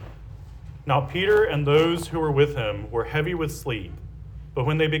Now Peter and those who were with him were heavy with sleep, but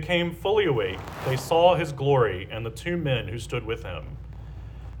when they became fully awake, they saw his glory and the two men who stood with him.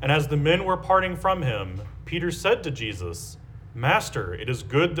 And as the men were parting from him, Peter said to Jesus, "Master, it is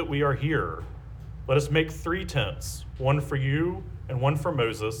good that we are here. Let us make 3 tents, one for you, and one for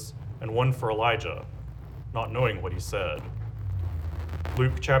Moses, and one for Elijah," not knowing what he said.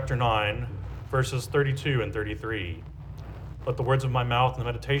 Luke chapter 9, verses 32 and 33. Let the words of my mouth and the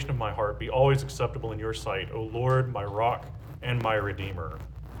meditation of my heart be always acceptable in your sight, O Lord, my rock and my redeemer.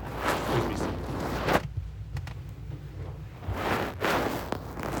 Please be seated.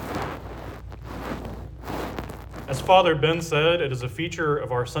 As Father Ben said, it is a feature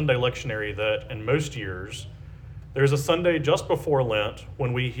of our Sunday lectionary that in most years, there's a Sunday just before Lent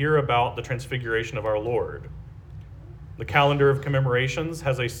when we hear about the Transfiguration of our Lord. The calendar of commemorations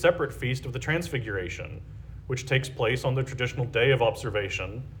has a separate feast of the Transfiguration, which takes place on the traditional day of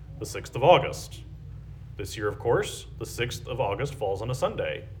observation, the 6th of August. This year, of course, the 6th of August falls on a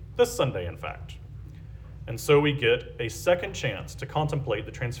Sunday, this Sunday, in fact. And so we get a second chance to contemplate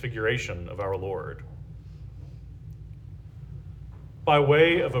the Transfiguration of our Lord. By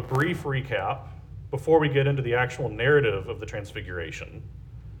way of a brief recap, before we get into the actual narrative of the Transfiguration,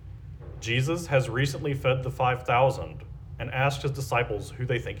 Jesus has recently fed the 5,000 and asked his disciples who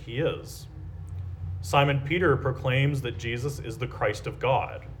they think he is. Simon Peter proclaims that Jesus is the Christ of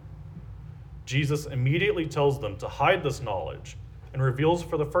God. Jesus immediately tells them to hide this knowledge and reveals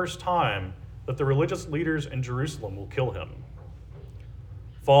for the first time that the religious leaders in Jerusalem will kill him.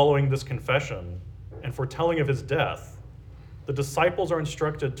 Following this confession and foretelling of his death, the disciples are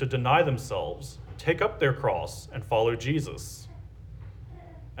instructed to deny themselves, take up their cross, and follow Jesus.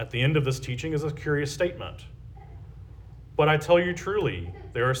 At the end of this teaching is a curious statement. "But I tell you truly,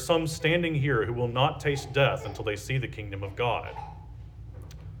 there are some standing here who will not taste death until they see the kingdom of God."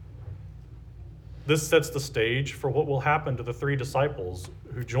 This sets the stage for what will happen to the 3 disciples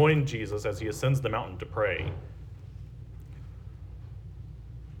who join Jesus as he ascends the mountain to pray.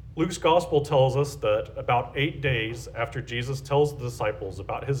 Luke's gospel tells us that about 8 days after Jesus tells the disciples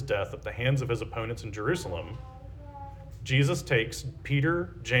about his death at the hands of his opponents in Jerusalem, Jesus takes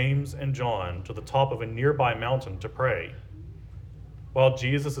Peter, James, and John to the top of a nearby mountain to pray. While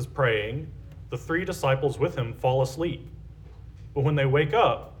Jesus is praying, the 3 disciples with him fall asleep. But when they wake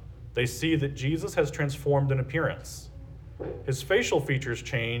up, they see that Jesus has transformed in appearance. His facial features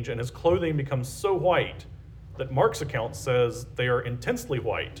change and his clothing becomes so white that Mark's account says they are intensely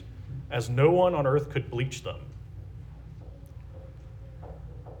white, as no one on earth could bleach them.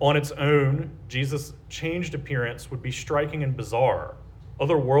 On its own, Jesus' changed appearance would be striking and bizarre,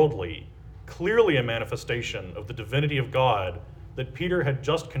 otherworldly, clearly a manifestation of the divinity of God that Peter had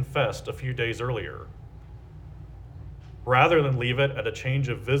just confessed a few days earlier. Rather than leave it at a change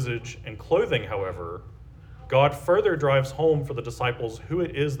of visage and clothing, however, God further drives home for the disciples who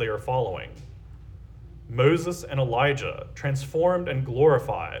it is they are following. Moses and Elijah, transformed and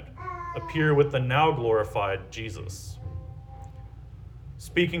glorified, appear with the now glorified Jesus.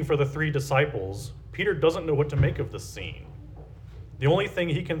 Speaking for the 3 disciples, Peter doesn't know what to make of this scene. The only thing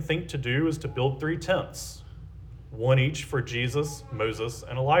he can think to do is to build 3 tents, one each for Jesus, Moses,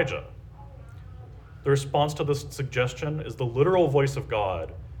 and Elijah. The response to this suggestion is the literal voice of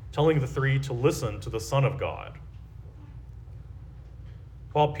God telling the 3 to listen to the Son of God.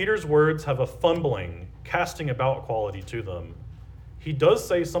 While Peter's words have a fumbling, casting about quality to them, he does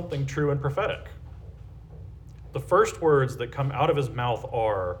say something true and prophetic. The first words that come out of his mouth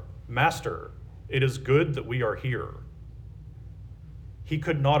are, "Master, it is good that we are here." He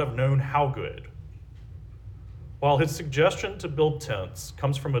could not have known how good. While his suggestion to build tents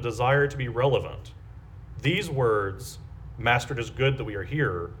comes from a desire to be relevant, these words, "Master, it is good that we are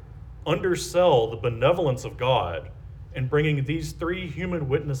here," undersell the benevolence of God in bringing these 3 human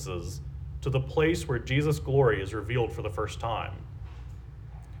witnesses to the place where Jesus' glory is revealed for the first time.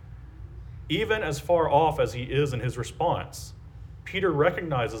 Even as far off as he is in his response, Peter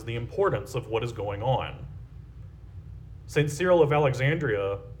recognizes the importance of what is going on. St. Cyril of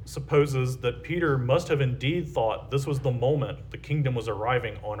Alexandria supposes that Peter must have indeed thought this was the moment the kingdom was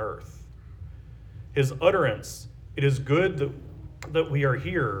arriving on earth. His utterance, "It is good that we are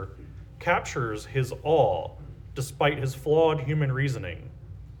here," captures his awe despite his flawed human reasoning.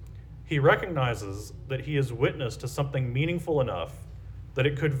 He recognizes that he is witness to something meaningful enough that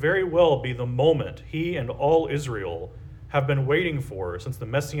it could very well be the moment he and all Israel have been waiting for since the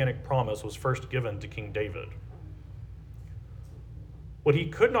messianic promise was first given to King David. What he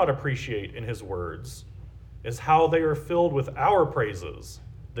could not appreciate in his words is how they are filled with our praises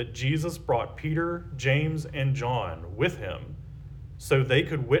that Jesus brought Peter, James, and John with him so they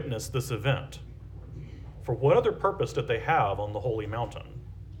could witness this event. For what other purpose did they have on the holy mountain?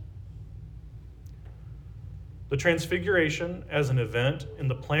 The Transfiguration as an event in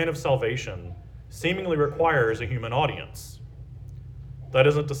the plan of salvation seemingly requires a human audience. That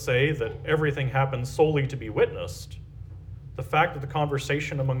isn't to say that everything happens solely to be witnessed. The fact that the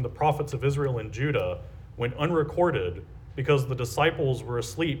conversation among the prophets of Israel and Judah went unrecorded because the disciples were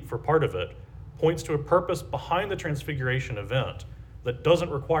asleep for part of it points to a purpose behind the Transfiguration event that doesn't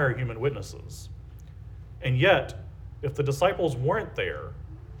require human witnesses. And yet, if the disciples weren't there,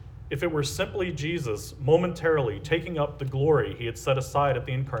 if it were simply Jesus momentarily taking up the glory he had set aside at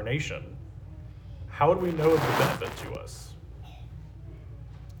the incarnation, how do we know of the benefit to us?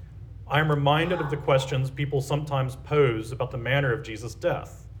 I am reminded of the questions people sometimes pose about the manner of Jesus'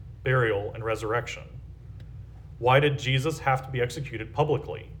 death, burial, and resurrection. Why did Jesus have to be executed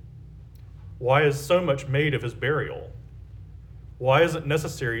publicly? Why is so much made of his burial? Why is it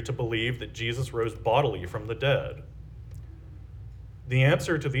necessary to believe that Jesus rose bodily from the dead? The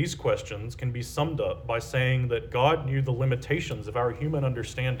answer to these questions can be summed up by saying that God knew the limitations of our human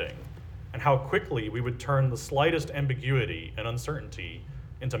understanding and how quickly we would turn the slightest ambiguity and uncertainty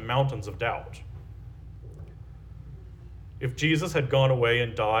into mountains of doubt. If Jesus had gone away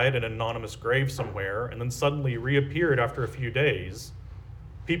and died in an anonymous grave somewhere and then suddenly reappeared after a few days,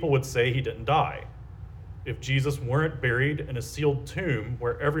 people would say he didn't die. If Jesus weren't buried in a sealed tomb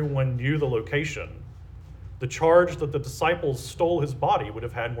where everyone knew the location, the charge that the disciples stole his body would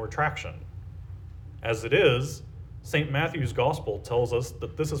have had more traction. As it is, St. Matthew's Gospel tells us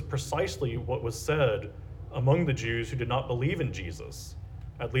that this is precisely what was said among the Jews who did not believe in Jesus,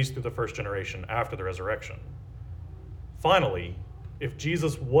 at least through the first generation after the resurrection. Finally, if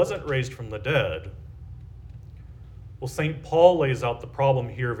Jesus wasn't raised from the dead, well, St. Paul lays out the problem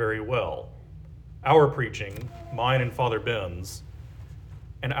here very well. Our preaching, mine and Father Ben's,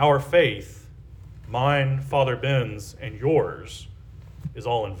 and our faith, mine, Father Ben's, and yours, is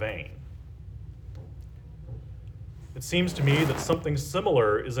all in vain. It seems to me that something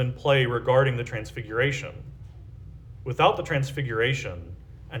similar is in play regarding the Transfiguration. Without the Transfiguration,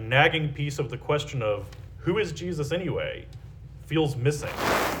 a nagging piece of the question of who is Jesus anyway feels missing.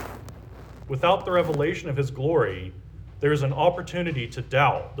 Without the revelation of his glory, there is an opportunity to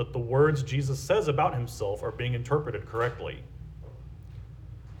doubt that the words Jesus says about himself are being interpreted correctly.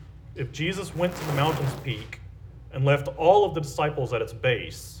 If Jesus went to the mountain's peak and left all of the disciples at its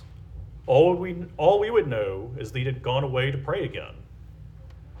base, all we would know is that he had gone away to pray again.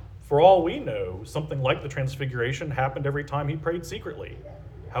 For all we know, something like the Transfiguration happened every time he prayed secretly.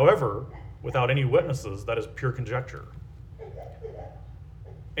 However, without any witnesses, that is pure conjecture.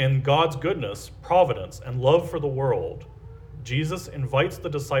 In God's goodness, providence, and love for the world, Jesus invites the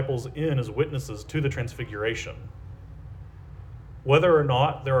disciples in as witnesses to the Transfiguration. Whether or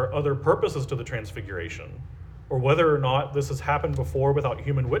not there are other purposes to the Transfiguration, or whether or not this has happened before without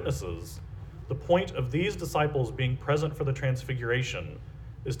human witnesses, the point of these disciples being present for the Transfiguration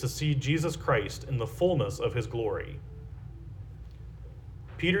is to see Jesus Christ in the fullness of his glory.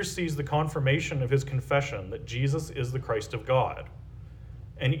 Peter sees the confirmation of his confession that Jesus is the Christ of God.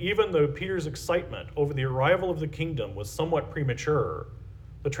 And even though Peter's excitement over the arrival of the kingdom was somewhat premature,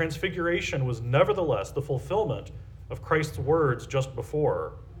 the Transfiguration was nevertheless the fulfillment of Christ's words just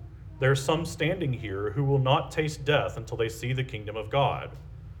before. There are some standing here who will not taste death until they see the kingdom of God.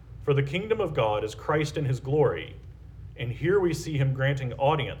 For the kingdom of God is Christ in his glory, and here we see him granting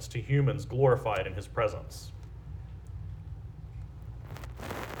audience to humans glorified in his presence.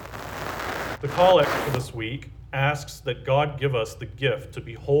 The collect for this week asks that God give us the gift to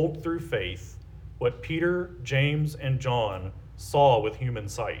behold through faith what Peter, James, and John saw with human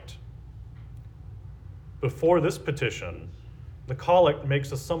sight. Before this petition, the collect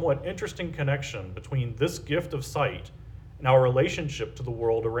makes a somewhat interesting connection between this gift of sight and our relationship to the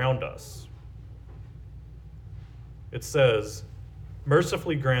world around us. It says,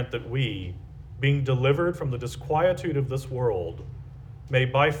 "Mercifully grant that we, being delivered from the disquietude of this world, may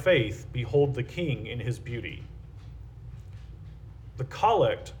by faith behold the King in his beauty." The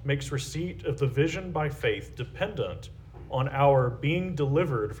collect makes receipt of the vision by faith dependent on our being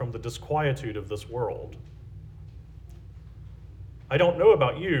delivered from the disquietude of this world. I don't know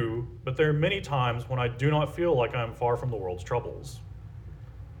about you, but there are many times when I do not feel like I am far from the world's troubles.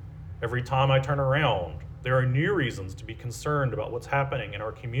 Every time I turn around, there are new reasons to be concerned about what's happening in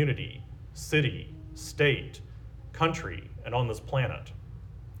our community, city, state, country, and on this planet.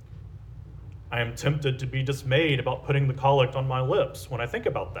 I am tempted to be dismayed about putting the collect on my lips when I think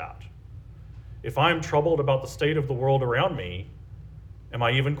about that. If I am troubled about the state of the world around me, am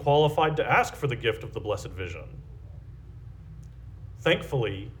I even qualified to ask for the gift of the blessed vision?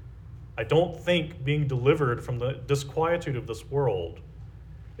 Thankfully, I don't think being delivered from the disquietude of this world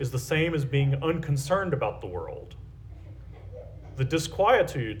is the same as being unconcerned about the world. The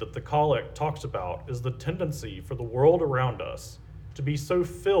disquietude that the collect talks about is the tendency for the world around us to be so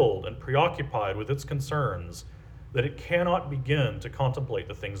filled and preoccupied with its concerns that it cannot begin to contemplate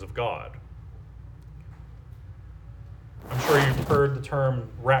the things of God. I'm sure you've heard the term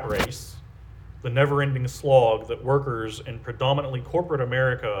rat race, the never-ending slog that workers in predominantly corporate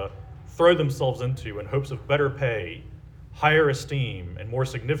America throw themselves into in hopes of better pay, higher esteem, and more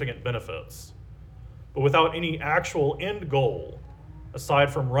significant benefits, but without any actual end goal,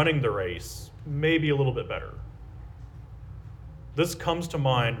 aside from running the race, maybe a little bit better. This comes to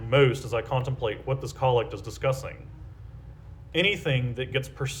mind most as I contemplate what this collect is discussing. Anything that gets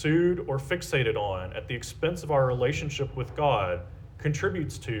pursued or fixated on at the expense of our relationship with God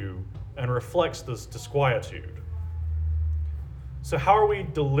contributes to and reflects this disquietude. So how are we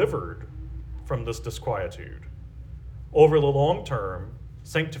delivered from this disquietude? Over the long term,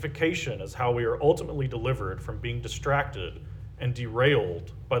 sanctification is how we are ultimately delivered from being distracted and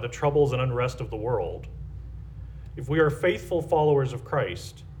derailed by the troubles and unrest of the world. If we are faithful followers of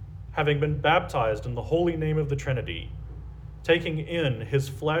Christ, having been baptized in the holy name of the Trinity, taking in his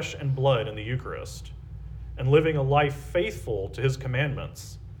flesh and blood in the Eucharist, and living a life faithful to his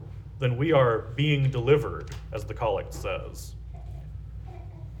commandments, then we are being delivered, as the collect says.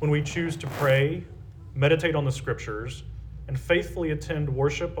 When we choose to pray, meditate on the scriptures, and faithfully attend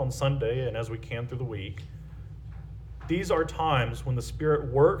worship on Sunday and as we can through the week, these are times when the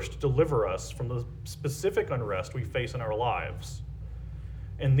Spirit works to deliver us from the specific unrest we face in our lives.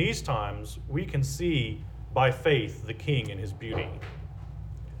 In these times, we can see by faith the King in his beauty.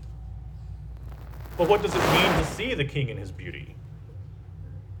 But what does it mean to see the King in his beauty?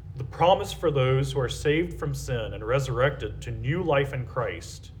 The promise for those who are saved from sin and resurrected to new life in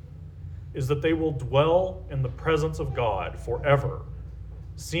Christ is that they will dwell in the presence of God forever,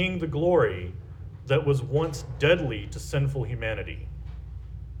 seeing the glory that was once deadly to sinful humanity.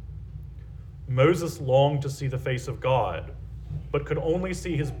 Moses longed to see the face of God, but could only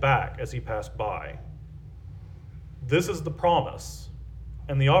see his back as he passed by. This is the promise,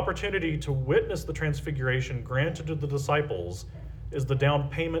 and the opportunity to witness the transfiguration granted to the disciples is the down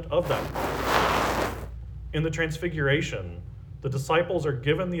payment of that promise. In the transfiguration, the disciples are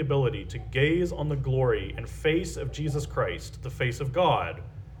given the ability to gaze on the glory and face of Jesus Christ, the face of God,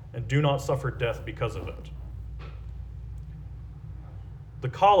 and do not suffer death because of it. The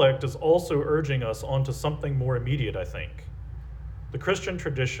collect is also urging us onto something more immediate, I think. The Christian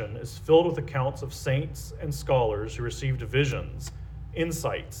tradition is filled with accounts of saints and scholars who received visions,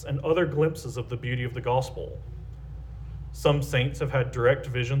 insights, and other glimpses of the beauty of the gospel. Some saints have had direct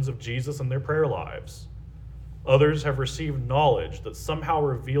visions of Jesus in their prayer lives. Others have received knowledge that somehow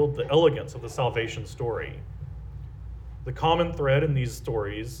revealed the elegance of the salvation story. The common thread in these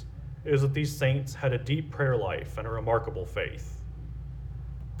stories is that these saints had a deep prayer life and a remarkable faith.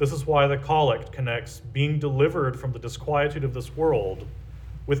 This is why the collect connects being delivered from the disquietude of this world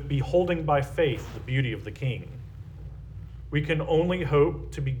with beholding by faith the beauty of the King. We can only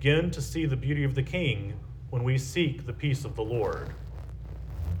hope to begin to see the beauty of the King when we seek the peace of the Lord.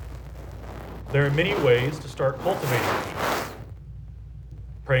 There are many ways to start cultivating peace.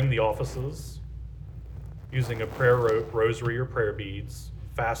 Praying the offices, using a prayer rosary or prayer beads,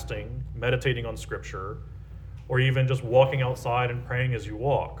 fasting, meditating on scripture, or even just walking outside and praying as you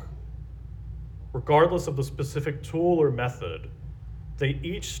walk. Regardless of the specific tool or method, they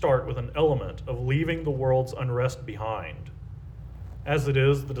each start with an element of leaving the world's unrest behind. As it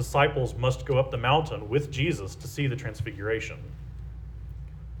is, the disciples must go up the mountain with Jesus to see the transfiguration.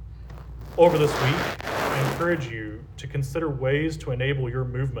 Over this week, I encourage you to consider ways to enable your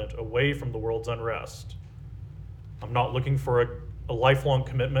movement away from the world's unrest. I'm not looking for a lifelong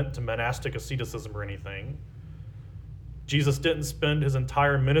commitment to monastic asceticism or anything. Jesus didn't spend his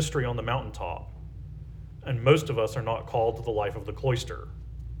entire ministry on the mountaintop, and most of us are not called to the life of the cloister.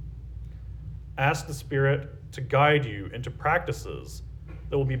 Ask the Spirit to guide you into practices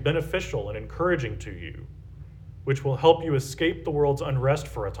that will be beneficial and encouraging to you, which will help you escape the world's unrest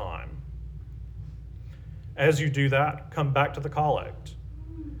for a time. As you do that, come back to the collect.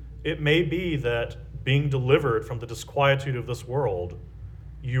 It may be that being delivered from the disquietude of this world,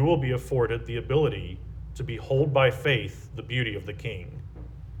 you will be afforded the ability to behold by faith the beauty of the King.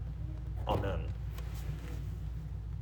 Amen.